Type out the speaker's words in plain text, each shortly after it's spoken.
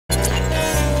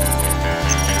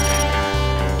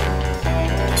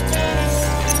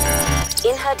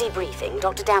debriefing,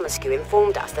 Dr. Damascu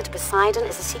informed us that Poseidon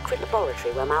is a secret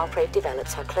laboratory where Malprave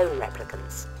develops her clone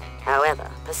replicants. However,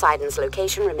 Poseidon's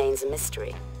location remains a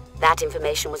mystery. That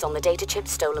information was on the data chip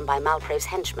stolen by Malprave's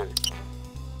henchmen.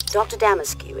 Dr.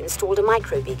 Damascu installed a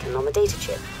micro-beacon on the data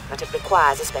chip, but it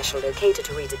requires a special locator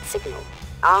to read its signal.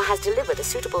 R has delivered a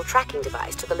suitable tracking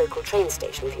device to the local train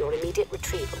station for your immediate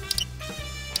retrieval.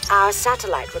 Our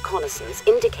satellite reconnaissance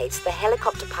indicates the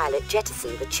helicopter pilot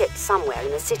jettisoned the chip somewhere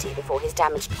in the city before his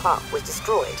damaged craft was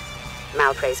destroyed.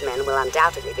 Malprave's men will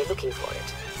undoubtedly be looking for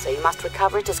it, so you must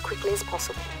recover it as quickly as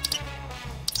possible.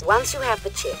 Once you have the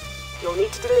chip, you'll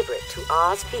need to deliver it to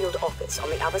R's field office on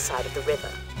the other side of the river.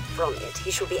 From it, he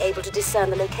shall be able to discern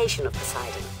the location of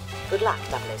Poseidon. Good luck,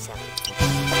 007.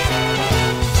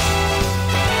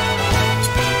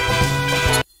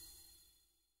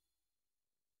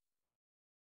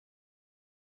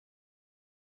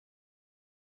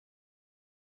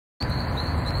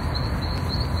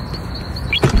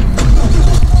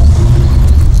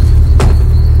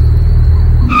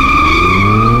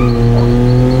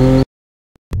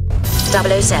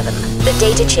 007, the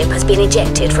data chip has been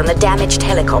ejected from the damaged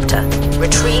helicopter.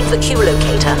 Retrieve the Q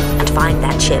locator and find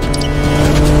that chip.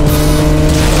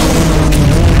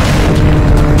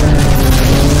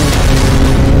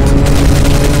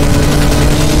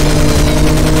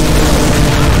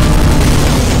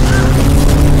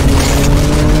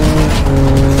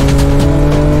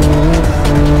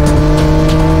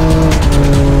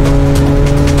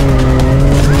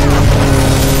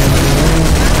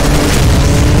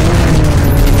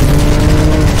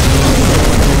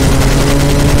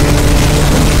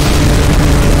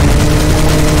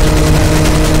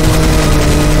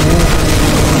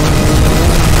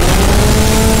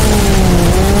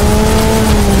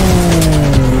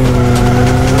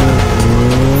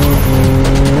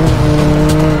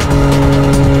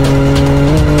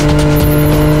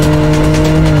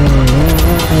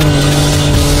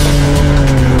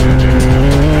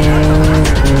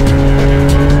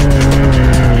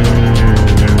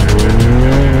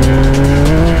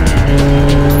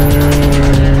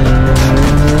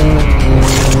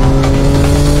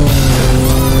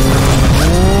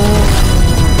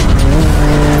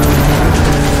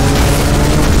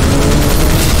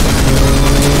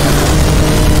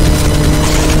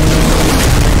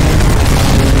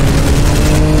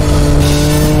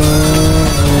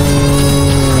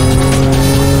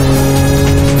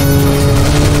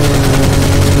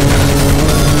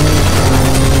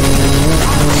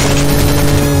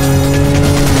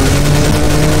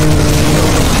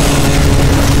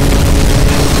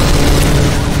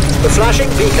 flashing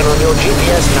beacon on your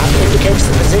GPS map indicates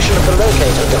the position of the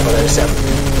locator,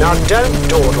 007. Now don't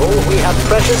dawdle, we have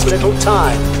precious little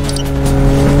time.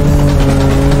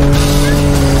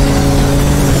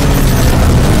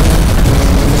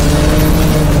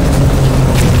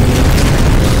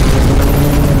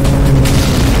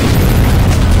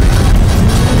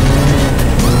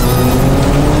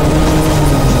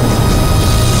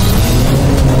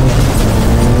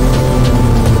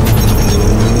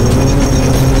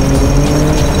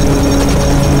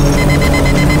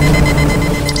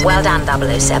 Well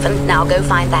done, 007. Now go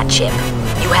find that ship.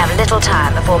 You have little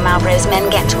time before Malprave's men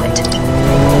get to it.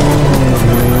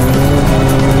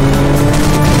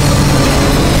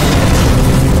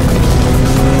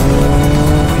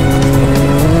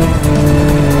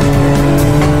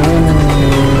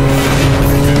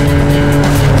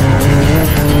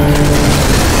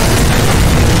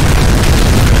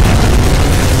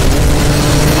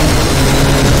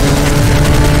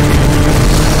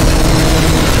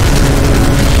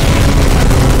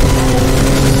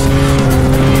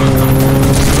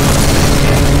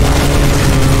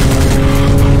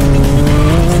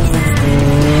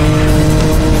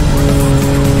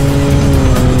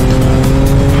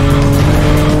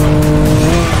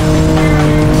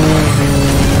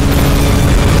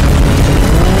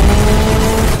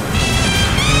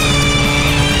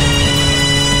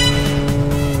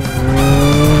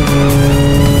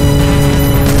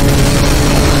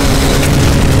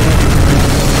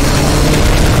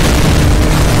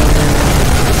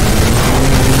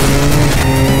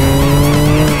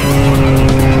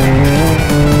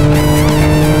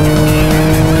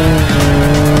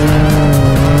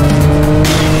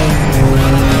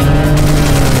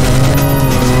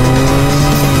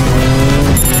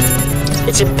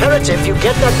 It's imperative you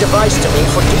get that device to me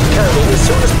for decoding as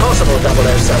soon as possible,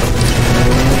 007.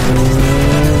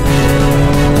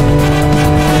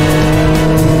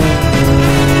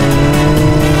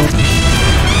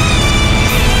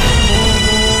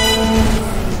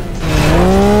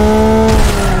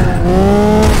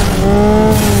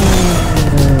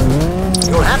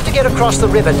 You'll have across the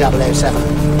river, 007.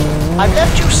 I've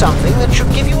left you something that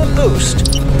should give you a boost.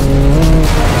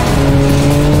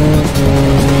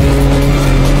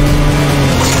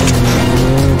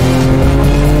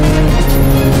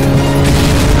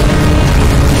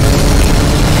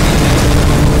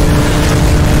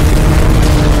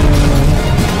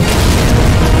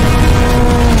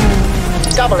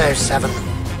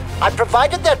 I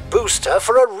provided that booster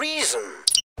for a reason.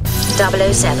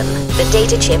 007, the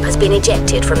data chip has been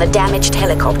ejected from the damaged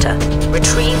helicopter.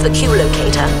 Retrieve the Q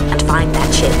locator and find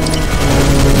that chip.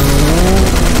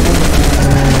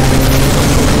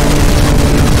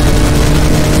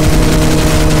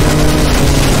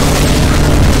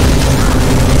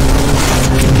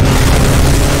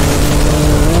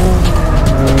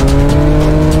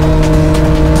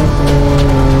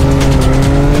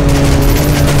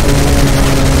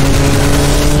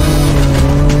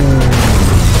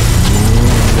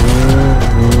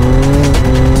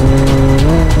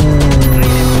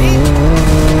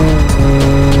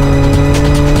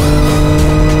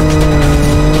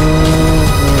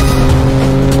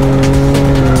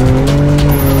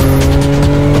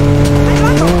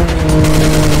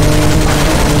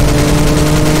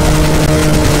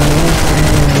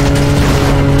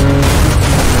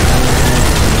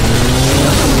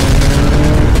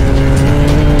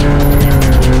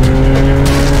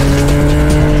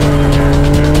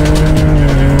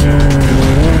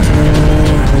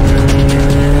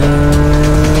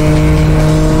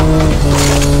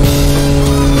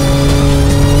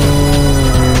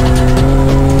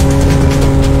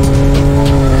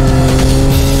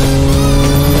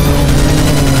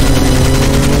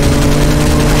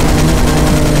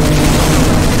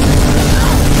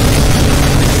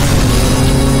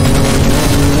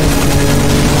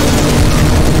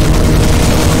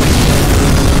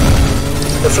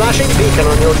 The flashing beacon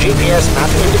on your GPS map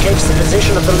indicates the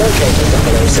position of the locator,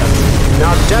 007.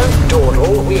 Now don't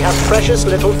dawdle, we have precious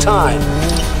little time.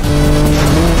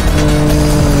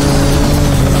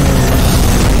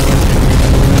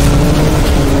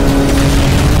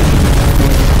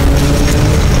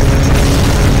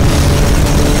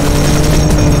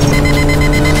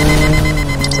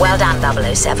 Well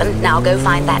done, 007. Now go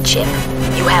find that ship.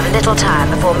 You have little time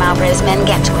before Mowbray's men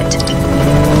get to it.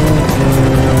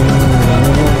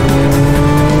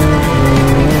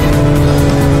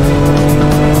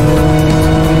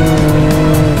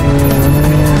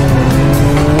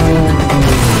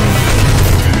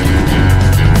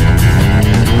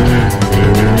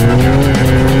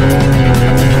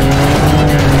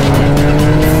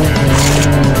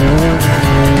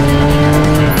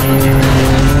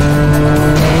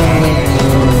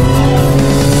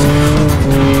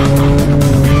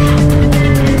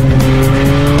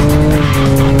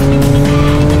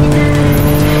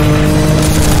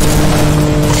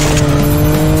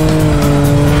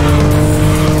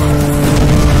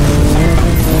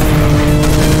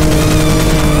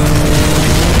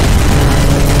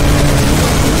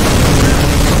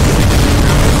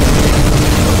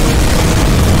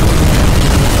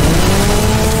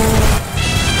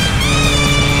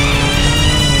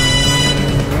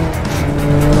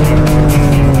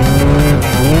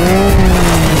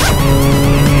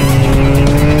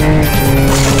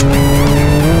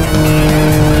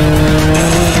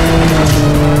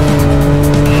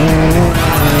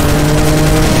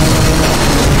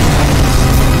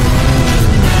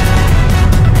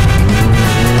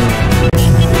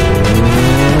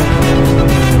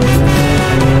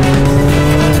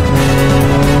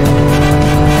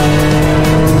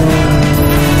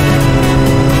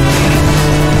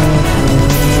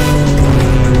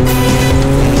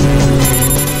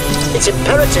 It's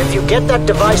imperative you get that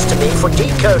device to me for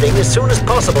decoding as soon as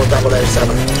possible,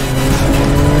 007.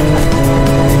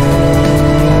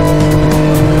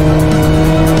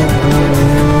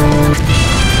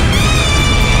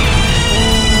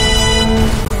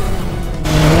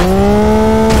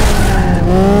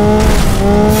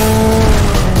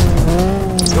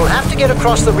 You'll have to get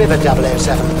across the river,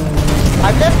 007.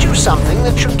 I've left you something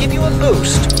that should give you a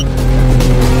boost.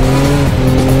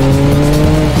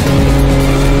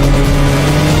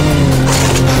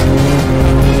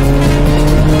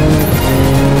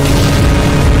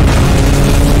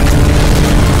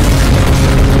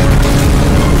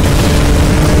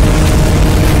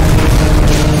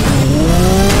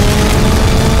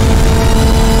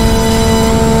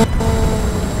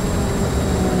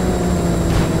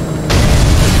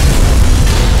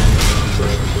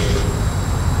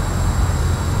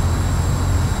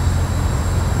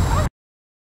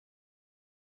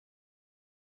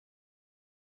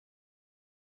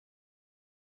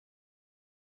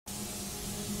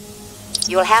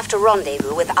 You'll have to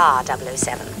rendezvous with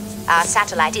R007. Our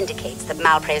satellite indicates that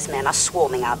Malpre's men are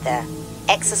swarming out there.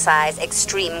 Exercise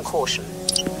extreme caution.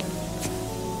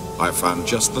 I found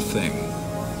just the thing.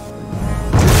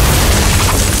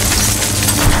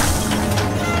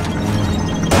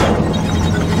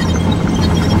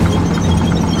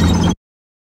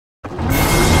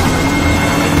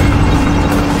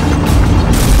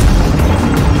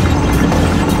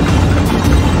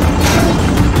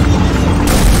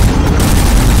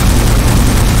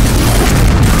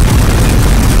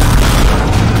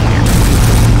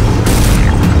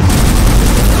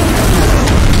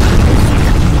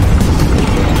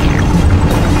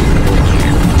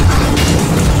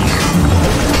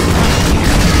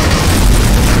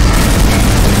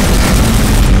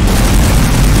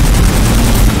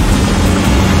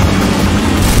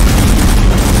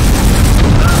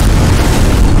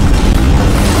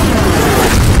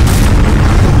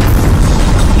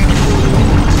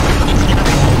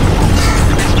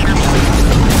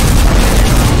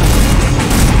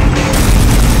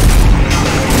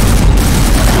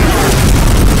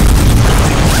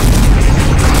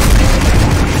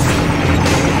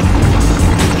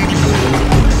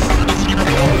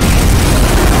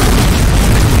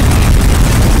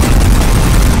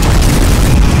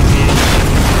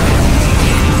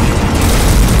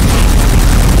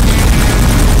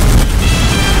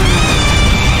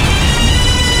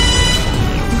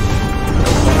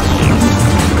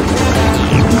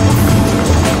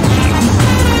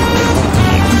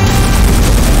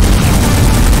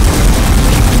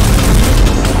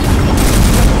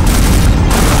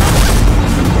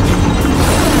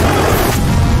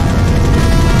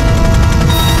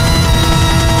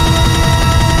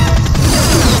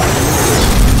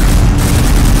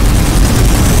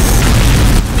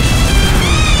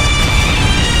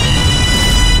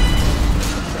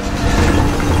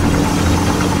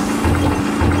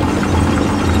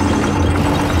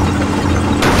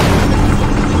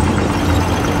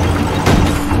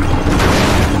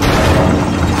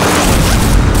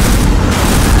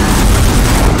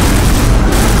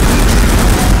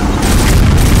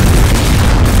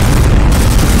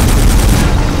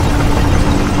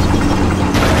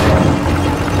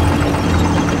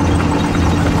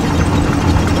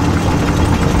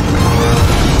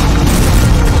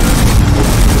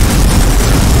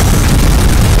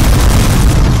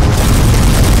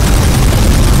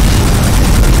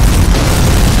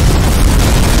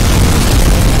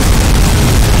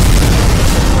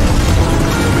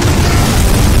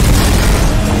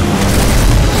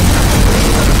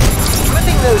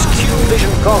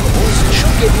 goggles should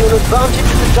give you an advantage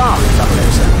in the dark,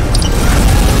 007.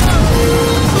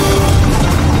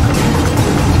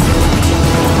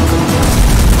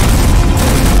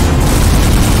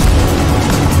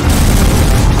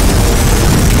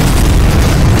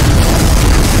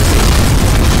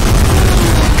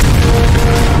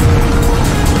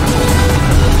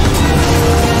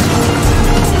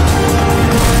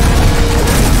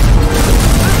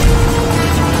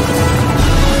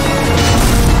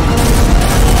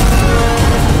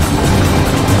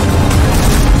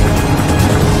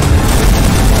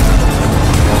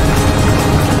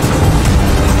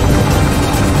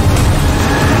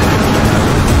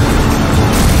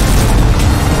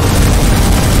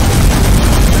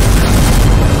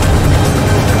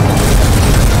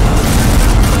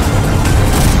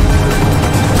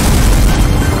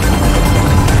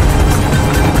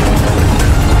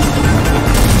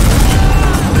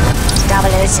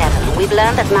 We've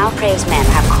learned that Malpre's men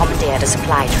have commandeered a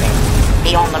supply train.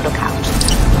 Be on the lookout.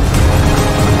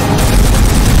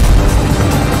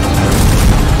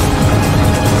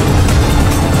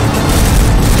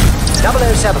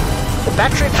 007, the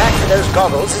battery pack for those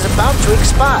goggles is about to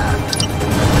expire.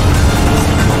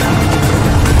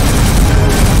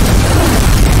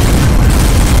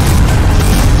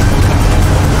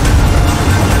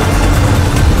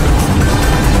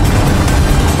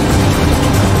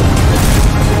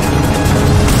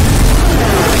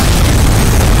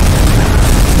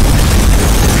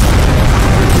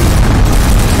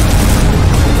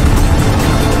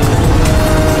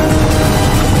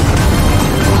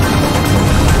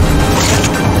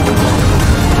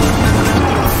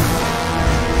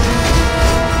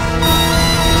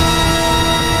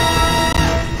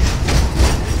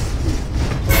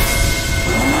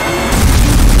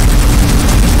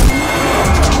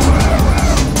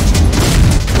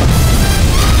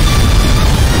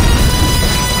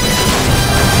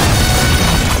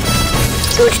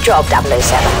 Good job,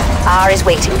 007. R is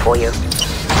waiting for you.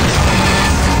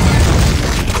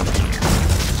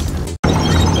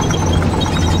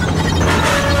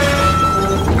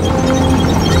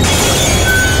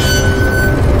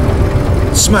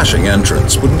 smashing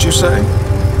entrance, wouldn't you say?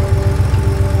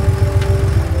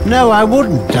 No, I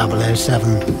wouldn't,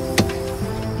 007.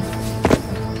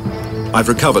 I've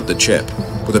recovered the chip.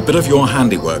 With a bit of your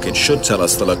handiwork, it should tell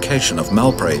us the location of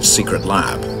Malprave's secret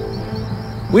lab.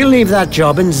 We'll leave that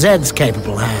job in Zed's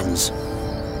capable hands.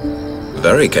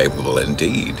 Very capable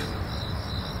indeed.